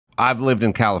I've lived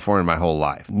in California my whole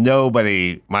life.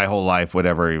 Nobody my whole life would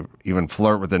ever even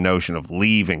flirt with the notion of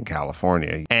leaving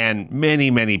California. And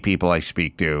many, many people I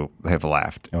speak to have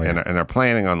left and are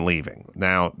planning on leaving.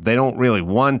 Now, they don't really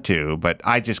want to, but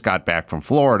I just got back from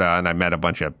Florida and I met a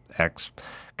bunch of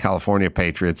ex-California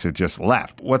patriots who just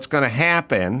left. What's going to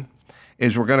happen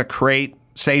is we're going to create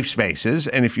safe spaces.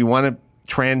 And if you want to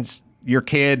trans your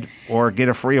kid or get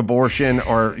a free abortion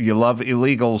or you love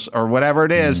illegals or whatever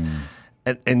it is,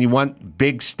 and you want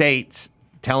big states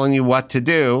telling you what to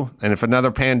do, and if another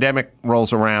pandemic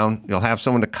rolls around, you'll have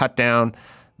someone to cut down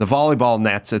the volleyball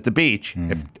nets at the beach.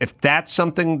 If that's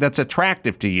something that's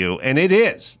attractive to you, and it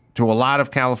is to a lot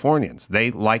of Californians, they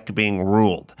like being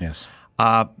ruled. Yes.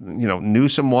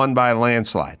 Newsom won by a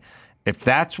landslide. If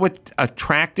that's what's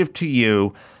attractive to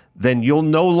you, then you'll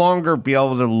no longer be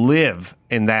able to live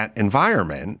in that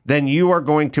environment. Then you are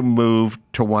going to move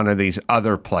to one of these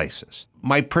other places.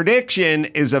 My prediction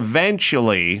is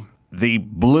eventually the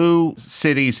blue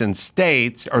cities and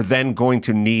states are then going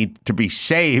to need to be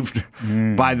saved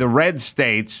by the red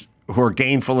states who are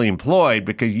gainfully employed,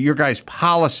 because your guys'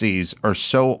 policies are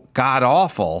so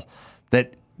god-awful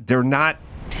that they're not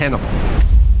tenable.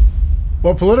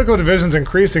 Well, political division's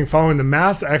increasing following the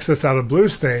mass exodus out of blue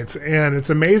states, and it's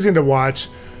amazing to watch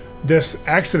this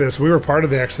exodus. We were part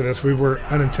of the exodus. We were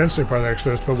unintentionally part of the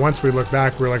exodus, but once we look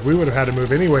back, we're like, we would have had to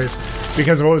move anyways,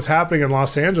 because of what was happening in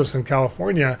Los Angeles and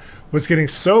California was getting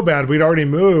so bad. We'd already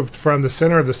moved from the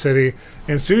center of the city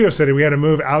in Studio City. We had to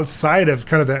move outside of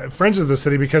kind of the fringes of the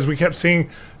city because we kept seeing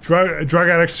drug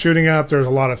addicts shooting up. There was a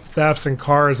lot of thefts in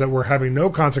cars that were having no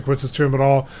consequences to them at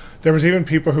all. There was even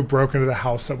people who broke into the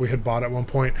house that we had bought at one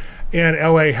point, and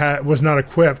LA was not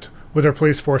equipped with our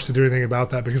police force to do anything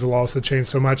about that because the laws had changed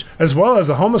so much, as well as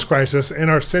the homeless crisis in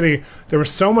our city. There was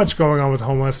so much going on with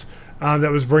homeless that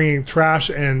was bringing trash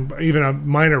and even a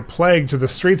minor plague to the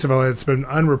streets of LA. It's been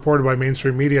unreported by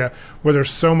mainstream media, where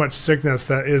there's so much sickness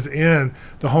that is in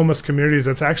the homeless communities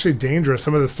that's actually dangerous.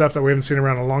 Some of the stuff that we haven't seen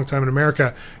around in a long time in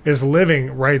America is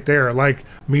living right there, like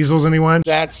measles. Anyone?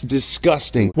 That's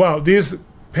disgusting. Well, these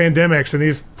pandemics and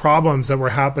these problems that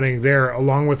were happening there,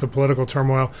 along with the political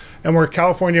turmoil, and where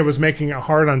California was making it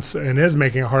hard on, and is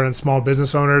making it hard on, small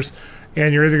business owners,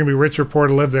 and you're either going to be rich or poor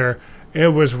to live there, it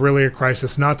was really a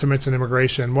crisis, not to mention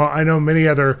immigration. Well, I know many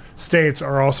other states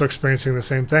are also experiencing the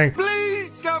same thing.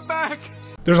 Please come back.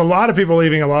 There's a lot of people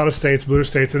leaving a lot of states, blue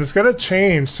states, and it's going to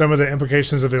change some of the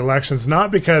implications of the elections, not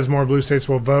because more blue states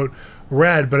will vote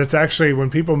red, but it's actually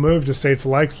when people move to states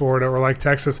like Florida or like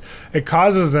Texas, it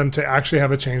causes them to actually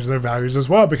have a change in their values as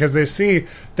well, because they see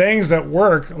things that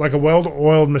work like a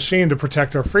well-oiled machine to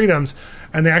protect our freedoms,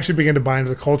 and they actually begin to buy into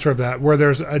the culture of that, where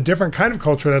there's a different kind of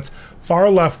culture that's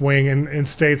far left-wing in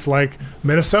states like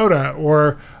Minnesota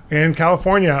or in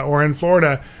California or in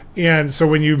Florida. And so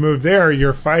when you move there,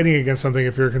 you're fighting against something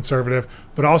if you're a conservative,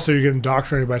 but also you get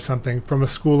indoctrinated by something from a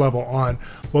school level on.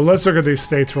 Well, let's look at these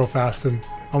states real fast, and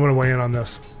I'm going to weigh in on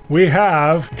this. We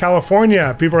have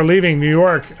California. People are leaving. New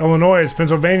York, Illinois,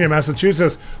 Pennsylvania,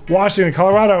 Massachusetts, Washington,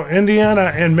 Colorado,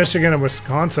 Indiana, and Michigan and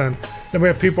Wisconsin. Then we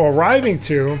have people arriving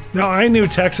too. Now, I knew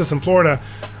Texas and Florida.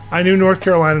 I knew North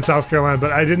Carolina and South Carolina,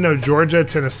 but I didn't know Georgia,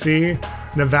 Tennessee.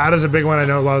 Nevada's a big one. I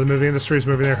know a lot of the movie industry is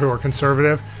moving there who are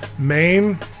conservative.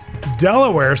 Maine,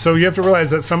 Delaware. So you have to realize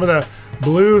that some of the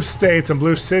blue states and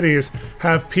blue cities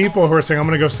have people who are saying, I'm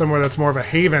going to go somewhere that's more of a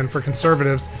haven for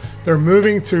conservatives. They're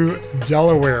moving to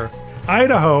Delaware.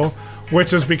 Idaho,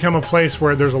 which has become a place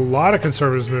where there's a lot of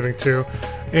conservatives moving to,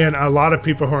 and a lot of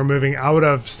people who are moving out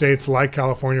of states like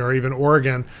California or even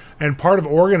Oregon. And part of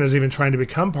Oregon is even trying to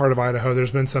become part of Idaho.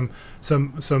 There's been some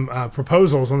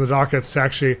proposals on the dockets to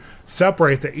actually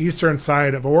separate the eastern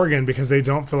side of Oregon because they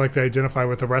don't feel like they identify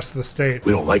with the rest of the state.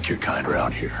 We don't like your kind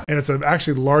around here. And it's an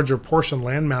actually larger portion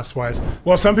landmass-wise.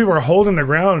 Well, some people are holding the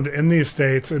ground in these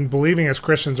states and believing as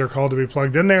Christians they're called to be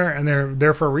plugged in there, and they're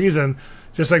there for a reason,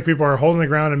 just like people are holding the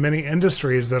ground in many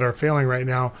industries that are failing right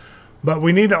now. But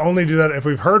we need to only do that if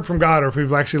we've heard from God or if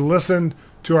we've actually listened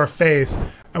to our faith.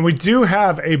 And we do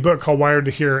have a book called Wired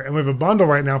to Hear, and we have a bundle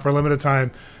right now for a limited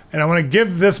time. And I want to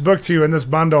give this book to you in this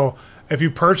bundle. If you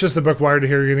purchase the book Wired to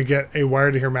Hear, you're going to get a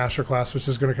Wired to Hear masterclass, which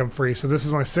is going to come free. So this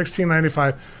is only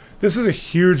 $16.95. This is a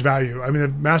huge value. I mean, the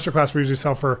masterclass we usually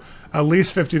sell for at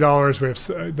least $50. We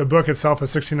have the book itself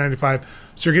is $16.95.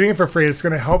 So you're getting it for free. It's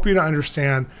going to help you to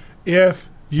understand if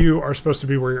you are supposed to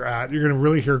be where you're at. You're going to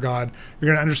really hear God. You're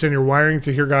going to understand your wiring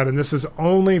to hear God. And this is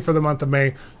only for the month of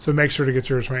May. So make sure to get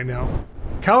yours right now.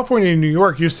 California and New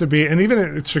York used to be, and even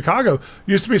in Chicago,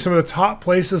 used to be some of the top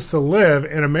places to live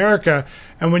in America.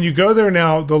 And when you go there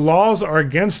now, the laws are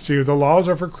against you. The laws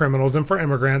are for criminals and for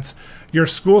immigrants. Your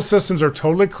school systems are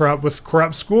totally corrupt with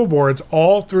corrupt school boards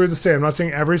all through the state. I'm not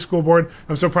saying every school board.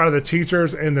 I'm so proud of the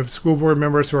teachers and the school board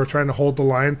members who are trying to hold the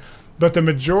line. But the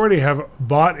majority have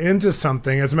bought into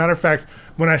something. As a matter of fact,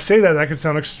 when I say that, that can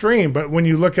sound extreme. But when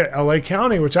you look at LA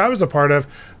County, which I was a part of,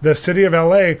 the city of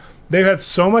LA, they've had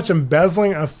so much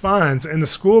embezzling of funds in the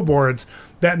school boards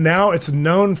that now it's a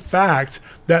known fact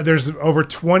that there's over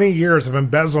 20 years of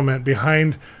embezzlement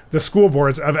behind the school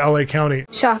boards of LA County.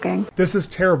 Shocking. This is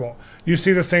terrible. You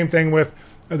see the same thing with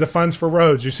the funds for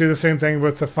roads. You see the same thing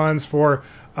with the funds for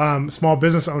small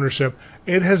business ownership.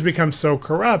 It has become so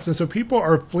corrupt. And so people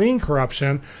are fleeing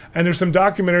corruption. And there's some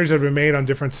documentaries that have been made on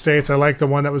different states. I like the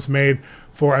one that was made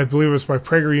for, I believe it was by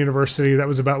Prager University, that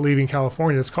was about leaving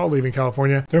California. It's called Leaving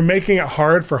California. They're making it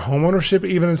hard for homeownership,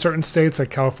 even in certain states like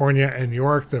California and New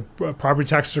York. The property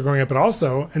taxes are going up, but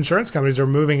also insurance companies are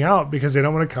moving out because they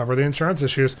don't want to cover the insurance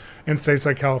issues in states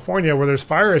like California where there's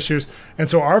fire issues. And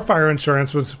so our fire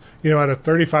insurance was, at a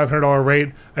 $3,500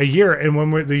 rate a year. And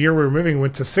when the year we were moving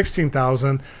went to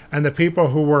 $16,000, and the people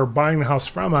who were buying the house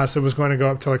from us, it was going to go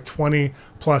up to like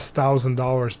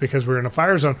 $20,000+ because we were in a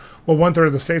fire zone. Well, 1/3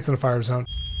 of the state's in a fire zone.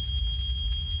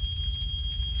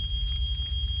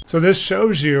 So this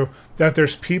shows you that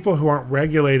there's people who aren't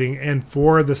regulating, and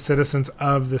for the citizens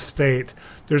of the state,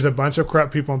 there's a bunch of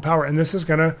corrupt people in power, and this is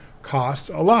going to cost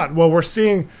a lot. Well, we're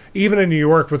seeing even in New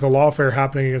York with the lawfare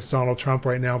happening against Donald Trump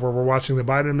right now, where we're watching the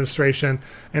Biden administration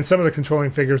and some of the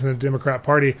controlling figures in the Democrat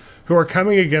Party who are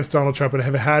coming against Donald Trump and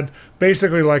have had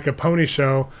basically like a pony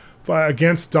show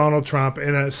against Donald Trump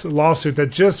in a lawsuit that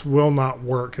just will not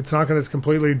work. It's not going to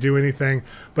completely do anything,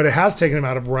 but it has taken him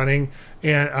out of running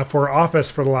and for office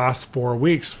for the last 4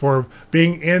 weeks for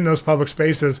being in those public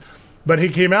spaces. But he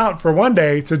came out for one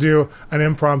day to do an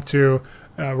impromptu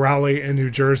rally in New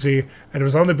Jersey, and it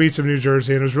was on the beach of New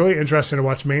Jersey. And it was really interesting to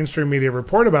watch mainstream media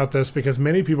report about this, because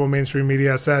many people in mainstream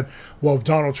media said, well,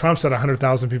 Donald Trump said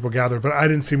 100,000 people gathered, but I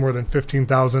didn't see more than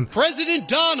 15,000. President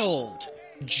Donald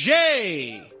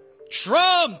J.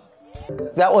 Trump.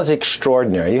 That was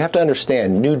extraordinary. You have to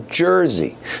understand, New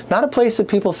Jersey, not a place that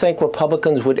people think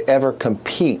Republicans would ever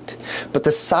compete, but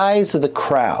the size of the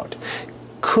crowd.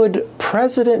 Could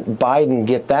President Biden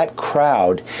get that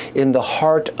crowd in the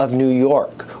heart of New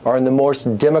York or in the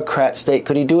most Democrat state?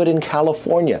 Could he do it in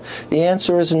California? The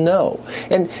answer is no.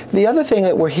 And the other thing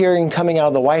that we're hearing coming out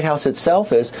of the White House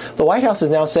itself is the White House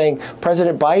is now saying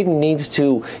President Biden needs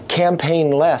to campaign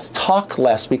less, talk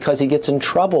less, because he gets in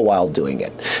trouble while doing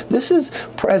it. This is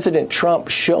President Trump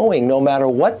showing no matter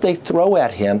what they throw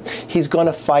at him, he's going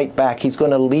to fight back. He's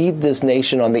going to lead this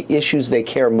nation on the issues they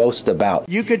care most about.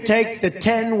 You could take the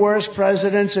 10 worst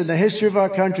presidents in the history of our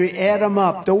country, add them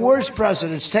up. The worst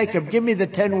presidents, take them. Give me the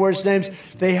 10 worst names.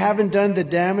 They haven't done the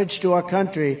damage to our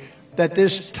country that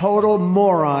this total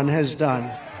moron has done.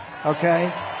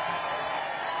 Okay?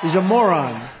 He's a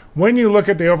moron. When you look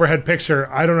at the overhead picture,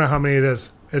 I don't know how many it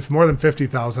is. It's more than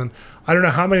 50,000. I don't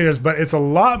know how many it is, but it's a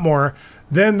lot more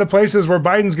than the places where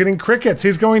Biden's getting crickets.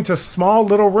 He's going to small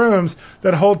little rooms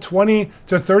that hold 20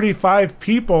 to 35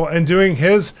 people and doing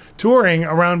his touring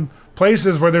around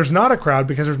places where there's not a crowd,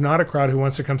 because there's not a crowd who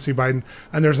wants to come see Biden,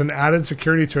 and there's an added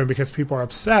security to him because people are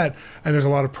upset, and there's a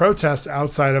lot of protests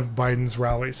outside of Biden's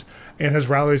rallies. And his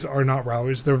rallies are not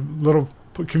rallies. They're little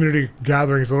community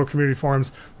gatherings, little community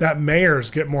forums that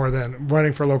mayors get more than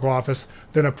running for local office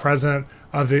than a president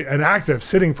of an active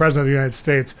sitting president of the United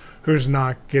States who's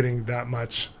not getting that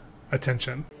much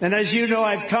attention. And as you know,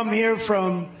 I've come here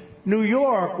from New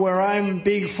York, where I'm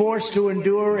being forced to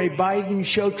endure a Biden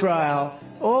show trial,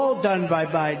 all done by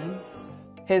Biden.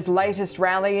 His latest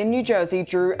rally in New Jersey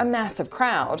drew a massive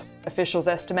crowd. Officials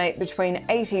estimate between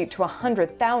 80 to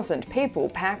 100,000 people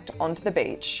packed onto the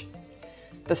beach.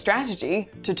 The strategy,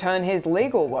 to turn his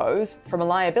legal woes from a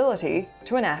liability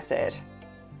to an asset.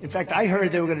 In fact, I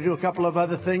heard they were going to do a couple of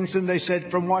other things, and they said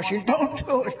from Washington, don't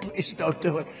do it, please don't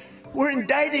do it. We're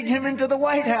indicting him into the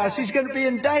White House. He's going to be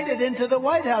indicted into the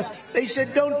White House. They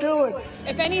said, don't do it.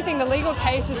 If anything, the legal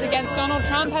cases against Donald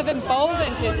Trump have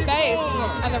emboldened his base.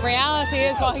 And the reality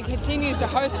is, while he continues to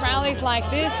host rallies like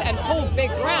this and pull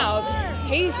big crowds,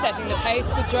 he's setting the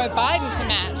pace for Joe Biden to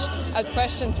match, as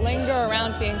questions linger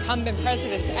around the incumbent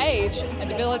president's age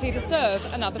and ability to serve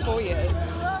another 4 years.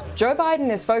 Joe Biden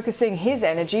is focusing his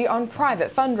energy on private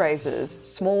fundraisers,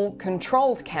 small,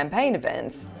 controlled campaign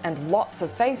events, and lots of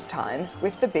face time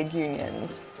with the big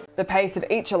unions. The pace of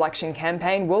each election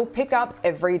campaign will pick up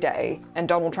every day, and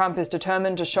Donald Trump is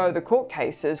determined to show the court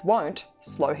cases won't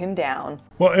slow him down.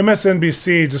 Well,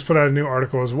 MSNBC just put out a new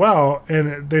article as well,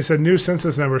 and they said new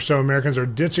census numbers show Americans are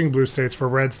ditching blue states for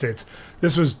red states.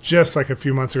 This was just like a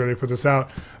few months ago they put this out.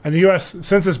 And the U.S.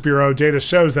 Census Bureau data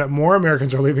shows that more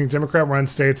Americans are leaving Democrat-run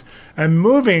states and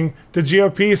moving to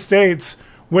GOP states,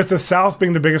 with the South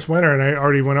being the biggest winner, and I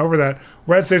already went over that.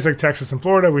 Red states like Texas and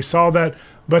Florida, we saw that.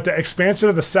 But the expansion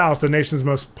of the South, the nation's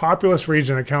most populous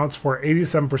region, accounts for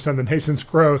 87% of the nation's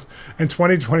growth. In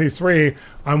 2023,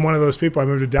 I'm one of those people. I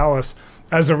moved to Dallas.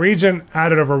 As the region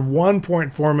added over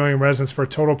 1.4 million residents for a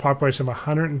total population of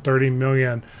 130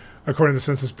 million, according to the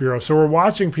Census Bureau. So we're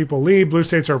watching people leave. Blue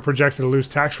states are projected to lose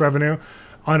tax revenue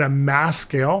on a mass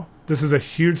scale. This is a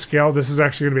huge scale. This is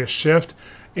actually going to be a shift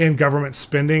in government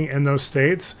spending in those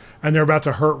states, and they're about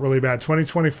to hurt really bad.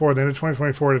 2024, the end of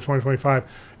 2024 to 2025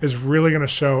 is really going to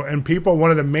show. And people,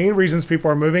 one of the main reasons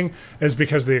people are moving is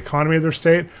because of the economy of their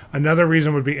state. Another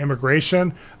reason would be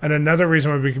immigration, and another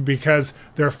reason would be because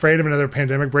they're afraid of another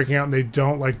pandemic breaking out, and they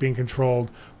don't like being controlled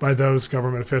by those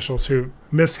government officials who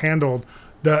mishandled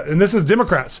and this is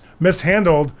Democrats,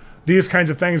 mishandled these kinds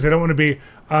of things. They don't want to be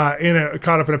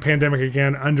caught up in a pandemic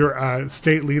again under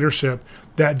state leadership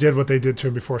that did what they did to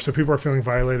him before. So people are feeling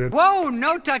violated. Whoa,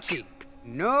 no touchy.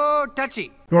 No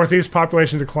touchy. Northeast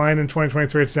population decline in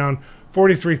 2023. It's down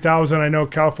 43,000. I know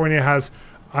California has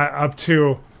up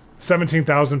to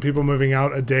 17,000 people moving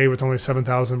out a day with only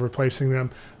 7,000 replacing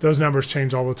them. Those numbers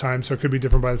change all the time, so it could be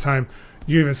different by the time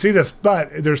you even see this.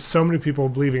 But there's so many people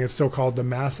leaving. It's still called the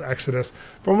mass exodus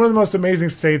from one of the most amazing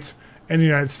states in the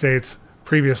United States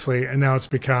previously, and now it's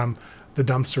become the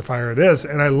dumpster fire it is.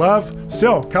 And I love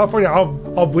still California.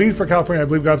 I'll bleed for California. I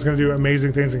believe God's going to do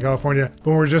amazing things in California,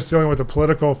 but we're just dealing with the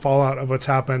political fallout of what's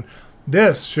happened.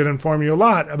 This should inform you a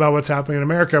lot about what's happening in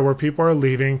America, where people are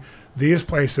leaving these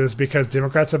places because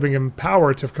Democrats have been given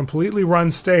power to completely run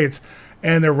states,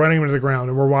 and they're running them to the ground,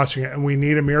 and we're watching it. And we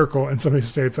need a miracle in some of these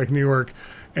states like New York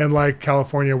and like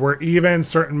California, where even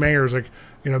certain mayors, like,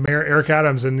 you know, Mayor Eric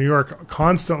Adams in New York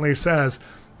constantly says,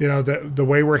 you know, the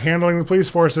way we're handling the police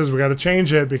forces, we got to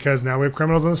change it because now we have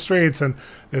criminals on the streets and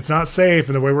it's not safe.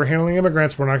 And the way we're handling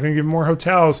immigrants, we're not going to give them more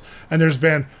hotels. And there's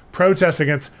been protests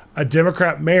against a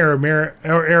Democrat Mayor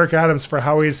Eric Adams, for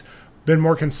how he's been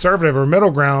more conservative or middle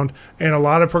ground, and a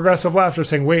lot of progressive left are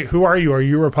saying, wait, who are you? Are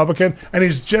you a Republican? And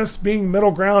he's just being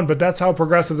middle ground, but that's how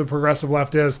progressive the progressive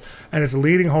left is, and it's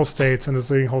leading whole states, and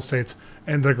it's leading whole states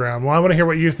into the ground. Well, I want to hear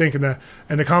what you think in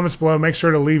the comments below. Make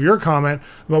sure to leave your comment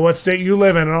about what state you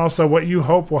live in, and also what you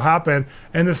hope will happen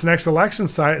in this next election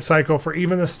cycle for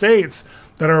even the states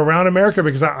that are around America,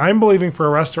 because I'm believing for a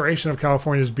restoration of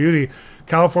California's beauty.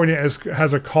 California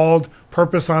has a called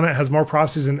purpose on it, has more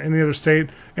prophecies than any other state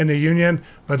in the union,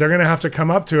 but they're going to have to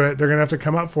come up to it. They're going to have to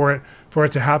come up for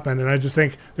it to happen. And I just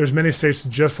think there's many states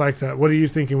just like that. What are you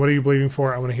thinking? What are you believing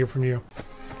for? I want to hear from you.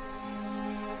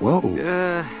 Whoa.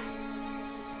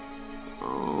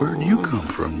 Where'd you come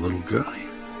from, little guy?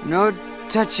 No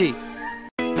touchy.